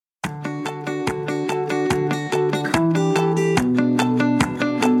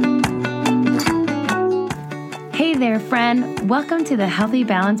friend. Welcome to the Healthy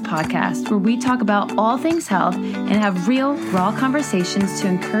Balance Podcast, where we talk about all things health and have real, raw conversations to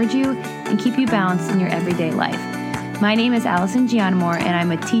encourage you and keep you balanced in your everyday life. My name is Allison Gianamore, and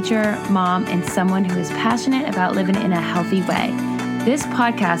I'm a teacher, mom, and someone who is passionate about living in a healthy way. This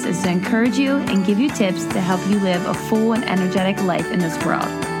podcast is to encourage you and give you tips to help you live a full and energetic life in this world.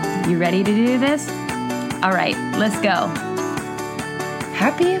 You ready to do this? All right, let's go.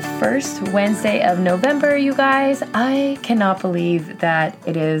 Happy first Wednesday of November, you guys. I cannot believe that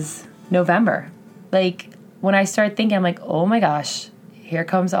it is November. Like, when I start thinking, I'm like, oh my gosh, here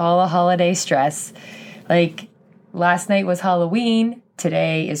comes all the holiday stress. Like, last night was Halloween,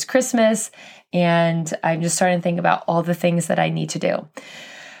 today is Christmas, and I'm just starting to think about all the things that I need to do.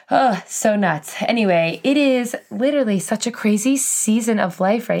 Oh, so nuts. Anyway, it is literally such a crazy season of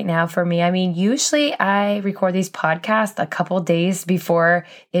life right now for me. I mean, usually I record these podcasts a couple days before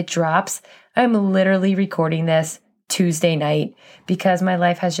it drops. I'm literally recording this Tuesday night because my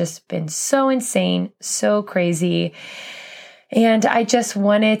life has just been so insane, so crazy. And I just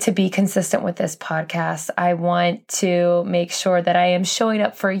wanted to be consistent with this podcast. I want to make sure that I am showing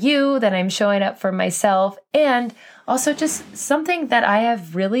up for you, that I'm showing up for myself, and also just something that I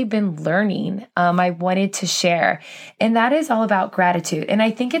have really been learning, I wanted to share. And that is all about gratitude. And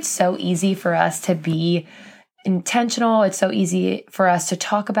I think it's so easy for us to be intentional. It's so easy for us to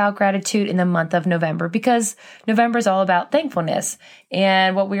talk about gratitude in the month of November because November is all about thankfulness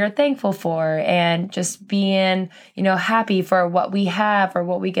and what we are thankful for and just being, happy for what we have or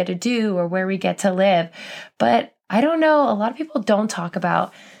what we get to do or where we get to live. But I don't know, a lot of people don't talk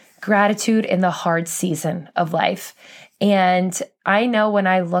about gratitude in the hard season of life. And I know when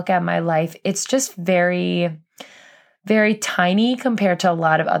I look at my life, it's just very tiny compared to a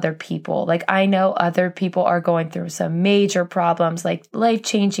lot of other people. Like, I know other people are going through some major problems, like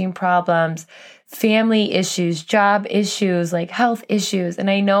life-changing problems, family issues, job issues, like health issues.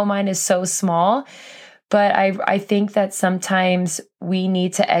 And I know mine is so small, but I think that sometimes we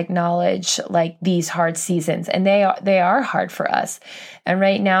need to acknowledge like these hard seasons, and they are hard for us. And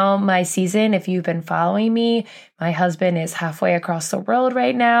right now, my season, if you've been following me, my husband is halfway across the world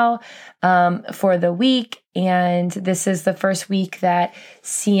right now for the week. And this is the first week that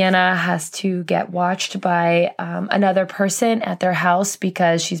Sienna has to get watched by another person at their house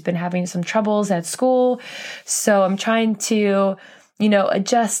because she's been having some troubles at school. So I'm trying to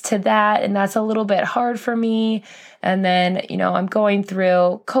adjust to that. And that's a little bit hard for me. And then, I'm going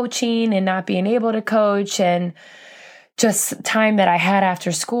through coaching and not being able to coach and just time that I had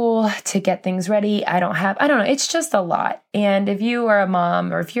after school to get things ready. I don't know. It's just a lot. And if you are a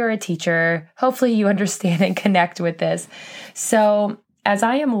mom or if you're a teacher, hopefully you understand and connect with this. So as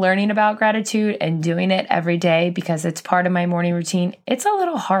I am learning about gratitude and doing it every day because it's part of my morning routine, it's a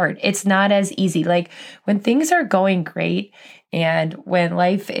little hard. It's not as easy. Like when things are going great and when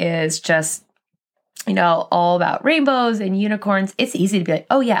life is just, all about rainbows and unicorns, it's easy to be like,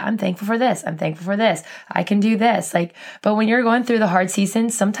 oh yeah, I'm thankful for this. I'm thankful for this. I can do this. But when you're going through the hard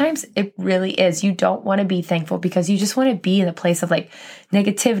seasons, sometimes it really is. You don't want to be thankful because you just want to be in a place of like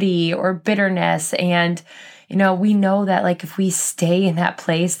negativity or bitterness. And we know that like if we stay in that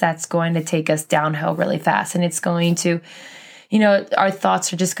place, that's going to take us downhill really fast. And it's going to, our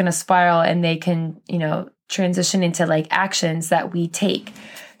thoughts are just going to spiral and they can, transition into like actions that we take.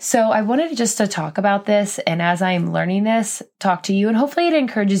 So I wanted just to talk about this. And as I'm learning this, talk to you and hopefully it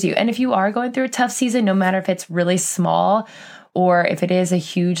encourages you. And if you are going through a tough season, no matter if it's really small or if it is a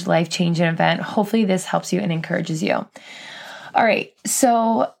huge life-changing event, hopefully this helps you and encourages you. All right.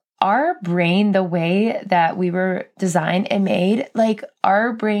 So our brain, the way that we were designed and made, like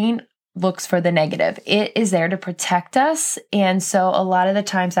our brain looks for the negative. It is there to protect us. And so a lot of the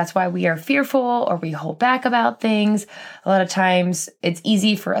times that's why we are fearful or we hold back about things. A lot of times it's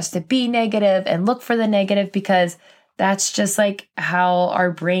easy for us to be negative and look for the negative because that's just like how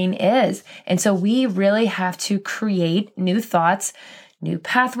our brain is. And so we really have to create new thoughts, new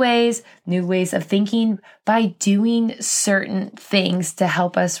pathways, new ways of thinking by doing certain things to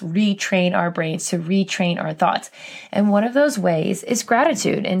help us retrain our brains, to retrain our thoughts. And one of those ways is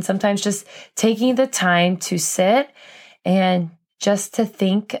gratitude. And sometimes just taking the time to sit and just to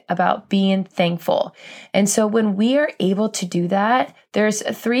think about being thankful. And so when we are able to do that, there's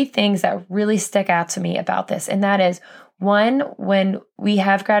three things that really stick out to me about this. And that is, one, when we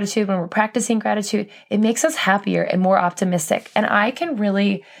have gratitude, when we're practicing gratitude, it makes us happier and more optimistic. And I can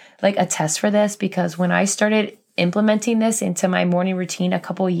really attest for this because when I started implementing this into my morning routine a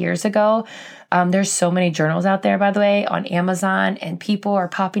couple of years ago, there's so many journals out there, by the way, on Amazon, and people are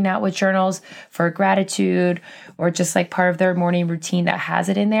popping out with journals for gratitude or just like part of their morning routine that has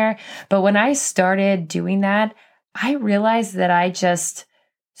it in there. But when I started doing that, I realized that I just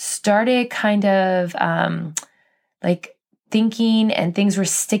started kind of like thinking and things were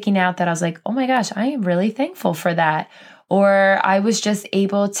sticking out that I was like, oh my gosh, I am really thankful for that. Or I was just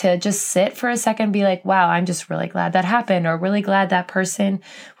able to just sit for a second and be like, wow, I'm just really glad that happened, or really glad that person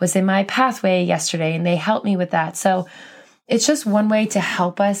was in my pathway yesterday and they helped me with that. So it's just one way to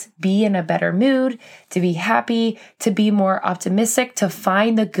help us be in a better mood, to be happy, to be more optimistic, to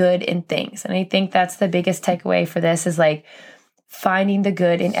find the good in things. And I think that's the biggest takeaway for this is like finding the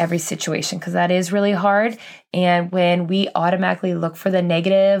good in every situation, because that is really hard. And when we automatically look for the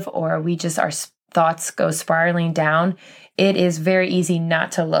negative, or we just, our thoughts go spiraling down, it is very easy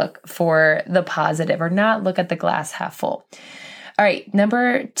not to look for the positive or not look at the glass half full. All right,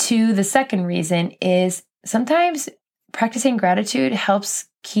 number 2, the second reason is sometimes practicing gratitude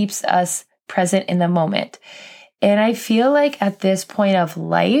keeps us present in the moment. And I feel like at this point of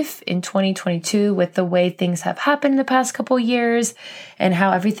life in 2022, with the way things have happened in the past couple years and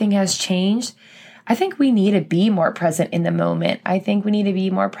how everything has changed, I think we need to be more present in the moment. I think we need to be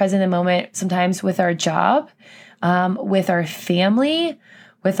more present in the moment sometimes with our job, with our family,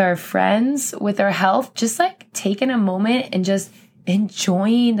 with our friends, with our health, just like taking a moment and just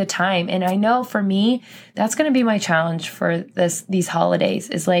enjoying the time. And I know for me, that's going to be my challenge for these holidays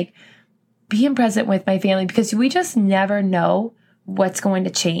is like being present with my family, because we just never know what's going to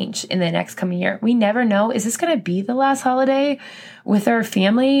change in the next coming year. We never know, is this going to be the last holiday with our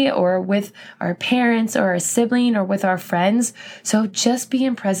family or with our parents or a sibling or with our friends? So just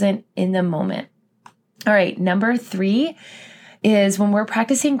being present in the moment. All right, number 3 is when we're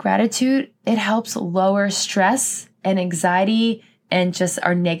practicing gratitude, it helps lower stress and anxiety and just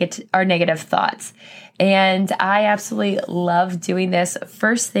our negative thoughts. And I absolutely love doing this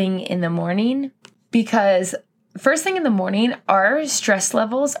first thing in the morning, because first thing in the morning, our stress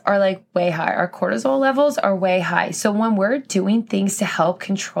levels are like way high. Our cortisol levels are way high. So when we're doing things to help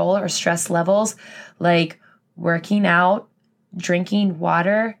control our stress levels, like working out, drinking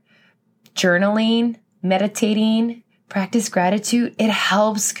water, journaling, meditating, practice gratitude, it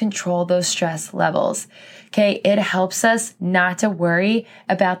helps control those stress levels. Okay. It helps us not to worry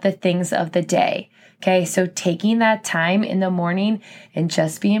about the things of the day. Okay. So taking that time in the morning and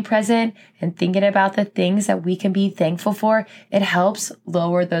just being present and thinking about the things that we can be thankful for, it helps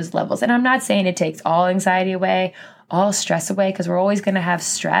lower those levels. And I'm not saying it takes all anxiety away, all stress away, because we're always going to have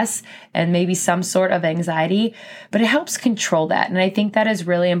stress and maybe some sort of anxiety, but it helps control that. And I think that is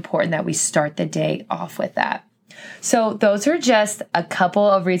really important that we start the day off with that. So those are just a couple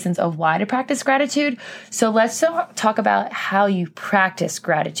of reasons of why to practice gratitude. So let's talk about how you practice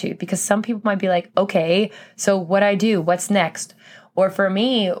gratitude, because some people might be like, okay, so what I do, what's next? Or for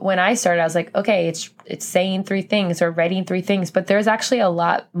me, when I started, I was like, okay, it's saying 3 things or writing 3 things, but there's actually a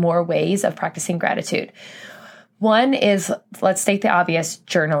lot more ways of practicing gratitude. One is, let's state the obvious,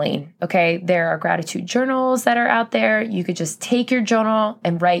 journaling. Okay, there are gratitude journals that are out there. You could just take your journal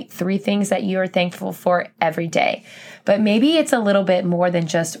and write 3 things that you are thankful for every day. But maybe it's a little bit more than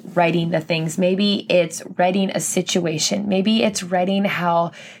just writing the things. Maybe it's writing a situation. Maybe it's writing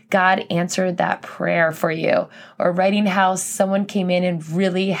how God answered that prayer for you, or writing how someone came in and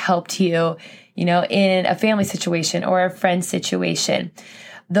really helped you, in a family situation or a friend situation.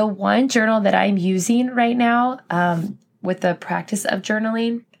 The one journal that I'm using right now with the practice of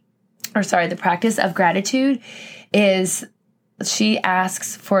the practice of gratitude is, she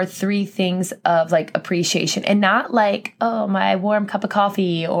asks for 3 things of like appreciation, and not like, oh, my warm cup of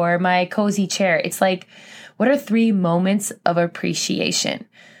coffee or my cozy chair. It's like, what are 3 moments of appreciation?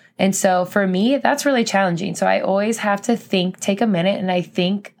 And so for me, that's really challenging. So I always have to take a minute and I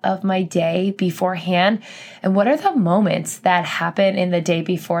think of my day beforehand. And what are the moments that happen in the day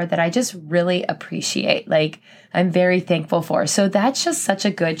before that I just really appreciate, like I'm very thankful for? So that's just such a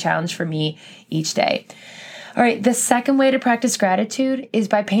good challenge for me each day. All right. The second way to practice gratitude is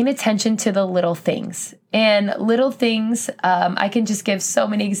by paying attention to the little things. And little things, I can just give so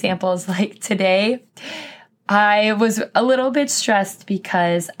many examples. Like today, I was a little bit stressed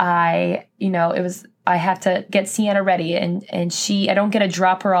because I have to get Sienna ready and I don't get to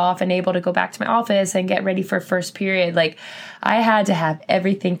drop her off and able to go back to my office and get ready for first period. Like I had to have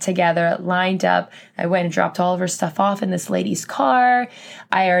everything together, lined up. I went and dropped all of her stuff off in this lady's car.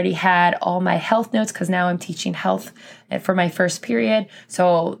 I already had all my health notes because now I'm teaching health for my first period.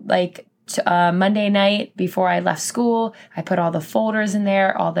 So Monday night before I left school, I put all the folders in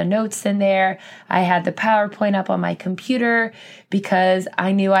there, all the notes in there. I had the PowerPoint up on my computer because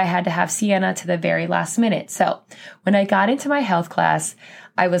I knew I had to have Sienna to the very last minute. So when I got into my health class,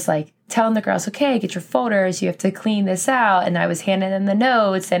 I was like telling the girls, okay, get your folders. You have to clean this out. And I was handing them the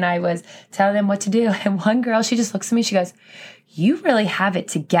notes and I was telling them what to do. And one girl, she just looks at me. She goes, you really have it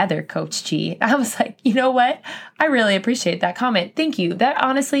together, Coach G. I was like, you know what? I really appreciate that comment. Thank you. That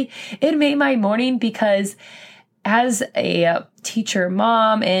honestly, it made my morning because as a teacher,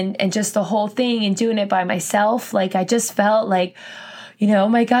 mom, and just the whole thing and doing it by myself, like I just felt like, oh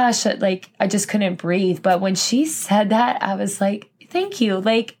my gosh, like I just couldn't breathe. But when she said that, I was like, thank you.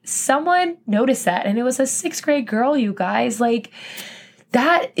 Like someone noticed that. And it was a 6th grade girl, you guys. Like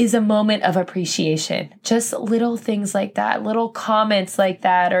that is a moment of appreciation. Just little things like that, little comments like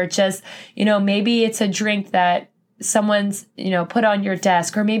that, or just, maybe it's a drink that someone's, put on your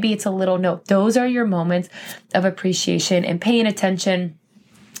desk, or maybe it's a little note. Those are your moments of appreciation and paying attention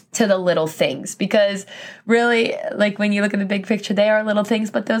to the little things, because really, like when you look at the big picture, they are little things,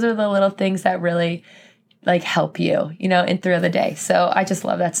 but those are the little things that really like help you, and through the day. So I just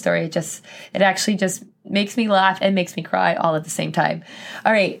love that story. It actually just makes me laugh and makes me cry all at the same time.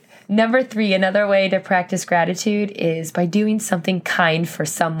 All right. Number 3, another way to practice gratitude is by doing something kind for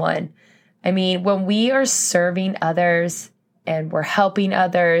someone. I mean, when we are serving others and we're helping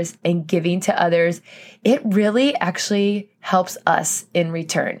others and giving to others, it really actually helps us in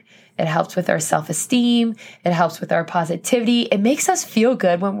return. It helps with our self-esteem. It helps with our positivity. It makes us feel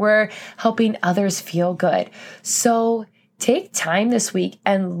good when we're helping others feel good. So take time this week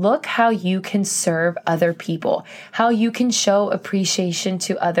and look how you can serve other people, how you can show appreciation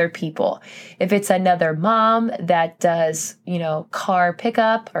to other people. If it's another mom that does, car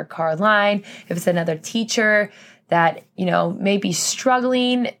pickup or car line, if it's another teacher that, may be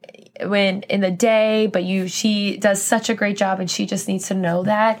struggling when in the day, but she does such a great job and she just needs to know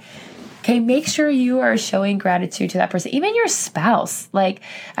that. Okay, make sure you are showing gratitude to that person, even your spouse. Like,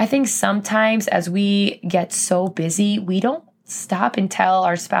 I think sometimes as we get so busy, we don't stop and tell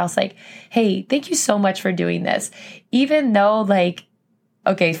our spouse, like, hey, thank you so much for doing this. Even though, like,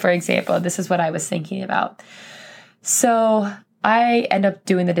 okay, for example, this is what I was thinking about. So I end up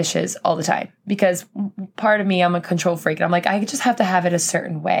doing the dishes all the time because part of me, I'm a control freak. And I'm like, I just have to have it a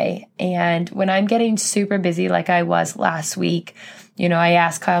certain way. And when I'm getting super busy, like I was last week, I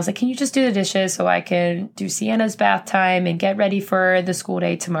asked Kyle, I was like, can you just do the dishes so I can do Sienna's bath time and get ready for the school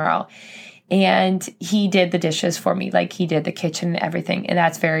day tomorrow? And he did the dishes for me. Like he did the kitchen and everything. And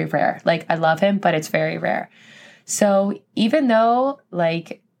that's very rare. Like I love him, but it's very rare. So even though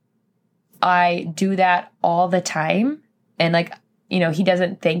like I do that all the time and like, he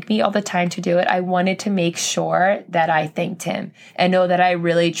doesn't thank me all the time to do it, I wanted to make sure that I thanked him and know that I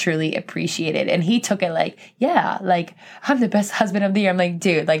really, truly appreciate it. And he took it like, yeah, like I'm the best husband of the year. I'm like,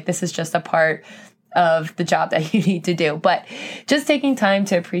 dude, like this is just a part of the job that you need to do. But just taking time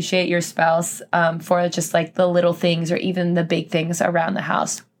to appreciate your spouse for just like the little things or even the big things around the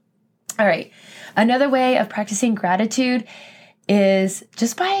house. All right. Another way of practicing gratitude is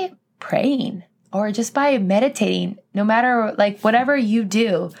just by praying or just by meditating, no matter like whatever you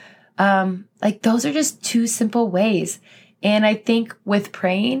do. Like those are just 2 simple ways. And I think with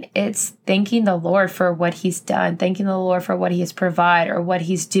praying, it's thanking the Lord for what he's done, thanking the Lord for what he has provided or what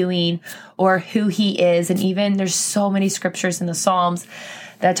he's doing or who he is. And even there's so many scriptures in the Psalms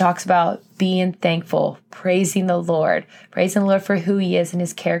that talks about being thankful, praising the Lord for who he is and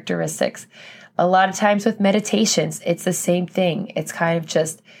his characteristics. A lot of times with meditations, it's the same thing. It's kind of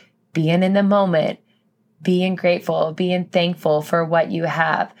just being in the moment, being grateful, being thankful for what you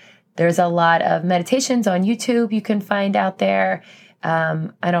have. There's a lot of meditations on YouTube you can find out there.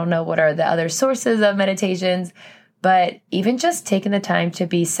 I don't know what are the other sources of meditations, but even just taking the time to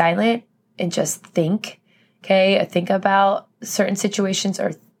be silent and just think, okay, think about certain situations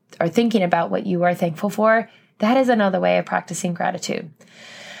or thinking about what you are thankful for, that is another way of practicing gratitude.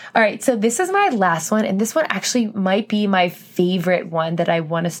 All right, so this is my last one, and this one actually might be my favorite one that I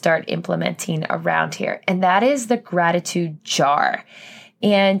want to start implementing around here, and that is the gratitude jar.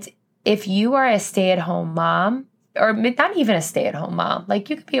 And if you are a stay-at-home mom, or not even a stay-at-home mom, like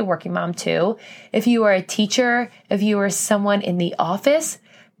you could be a working mom too. If you are a teacher, if you are someone in the office,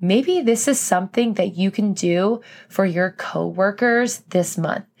 maybe this is something that you can do for your coworkers this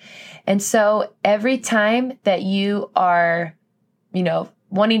month. And so every time that you are,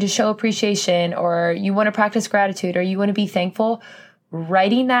 wanting to show appreciation or you want to practice gratitude or you want to be thankful,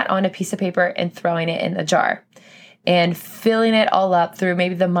 writing that on a piece of paper and throwing it in the jar and filling it all up through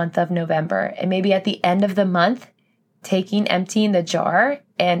maybe the month of November. And maybe at the end of the month, emptying the jar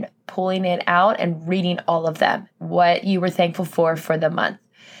and pulling it out and reading all of them, what you were thankful for the month.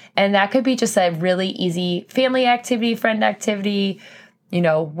 And that could be just a really easy family activity, friend activity,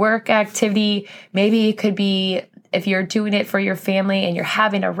 work activity. Maybe it could be if you're doing it for your family and you're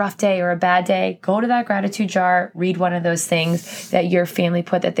having a rough day or a bad day, go to that gratitude jar, read one of those things that your family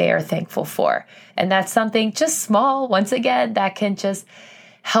put that they are thankful for. And that's something just small, once again, that can just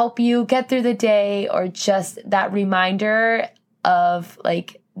help you get through the day, or just that reminder of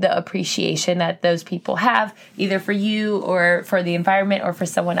like the appreciation that those people have, either for you or for the environment or for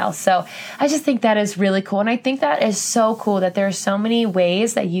someone else. So I just think that is really cool. And I think that is so cool that there are so many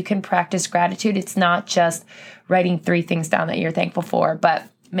ways that you can practice gratitude. It's not just writing 3 things down that you're thankful for, but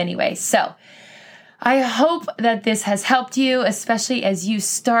many ways. So I hope that this has helped you, especially as you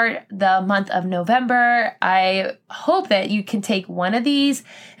start the month of November. I hope that you can take one of these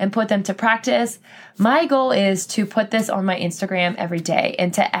and put them to practice. My goal is to put this on my Instagram every day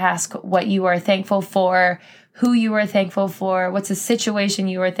and to ask what you are thankful for, who you are thankful for, what's a situation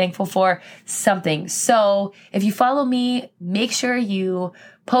you are thankful for, something. So if you follow me, make sure you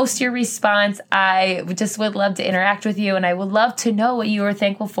post your response. I just would love to interact with you, and I would love to know what you are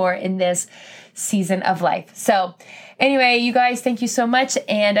thankful for in this season of life. So anyway, you guys, thank you so much,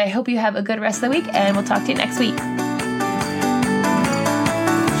 and I hope you have a good rest of the week, and we'll talk to you next week.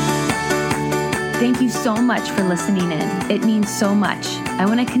 Thank you so much for listening in. It means so much. I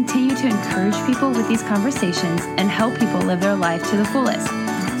want to continue to encourage people with these conversations and help people live their life to the fullest.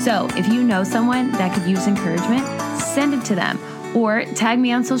 So if you know someone that could use encouragement, send it to them or tag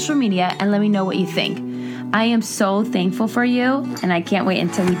me on social media and let me know what you think. I am so thankful for you, and I can't wait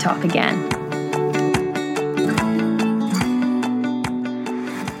until we talk again.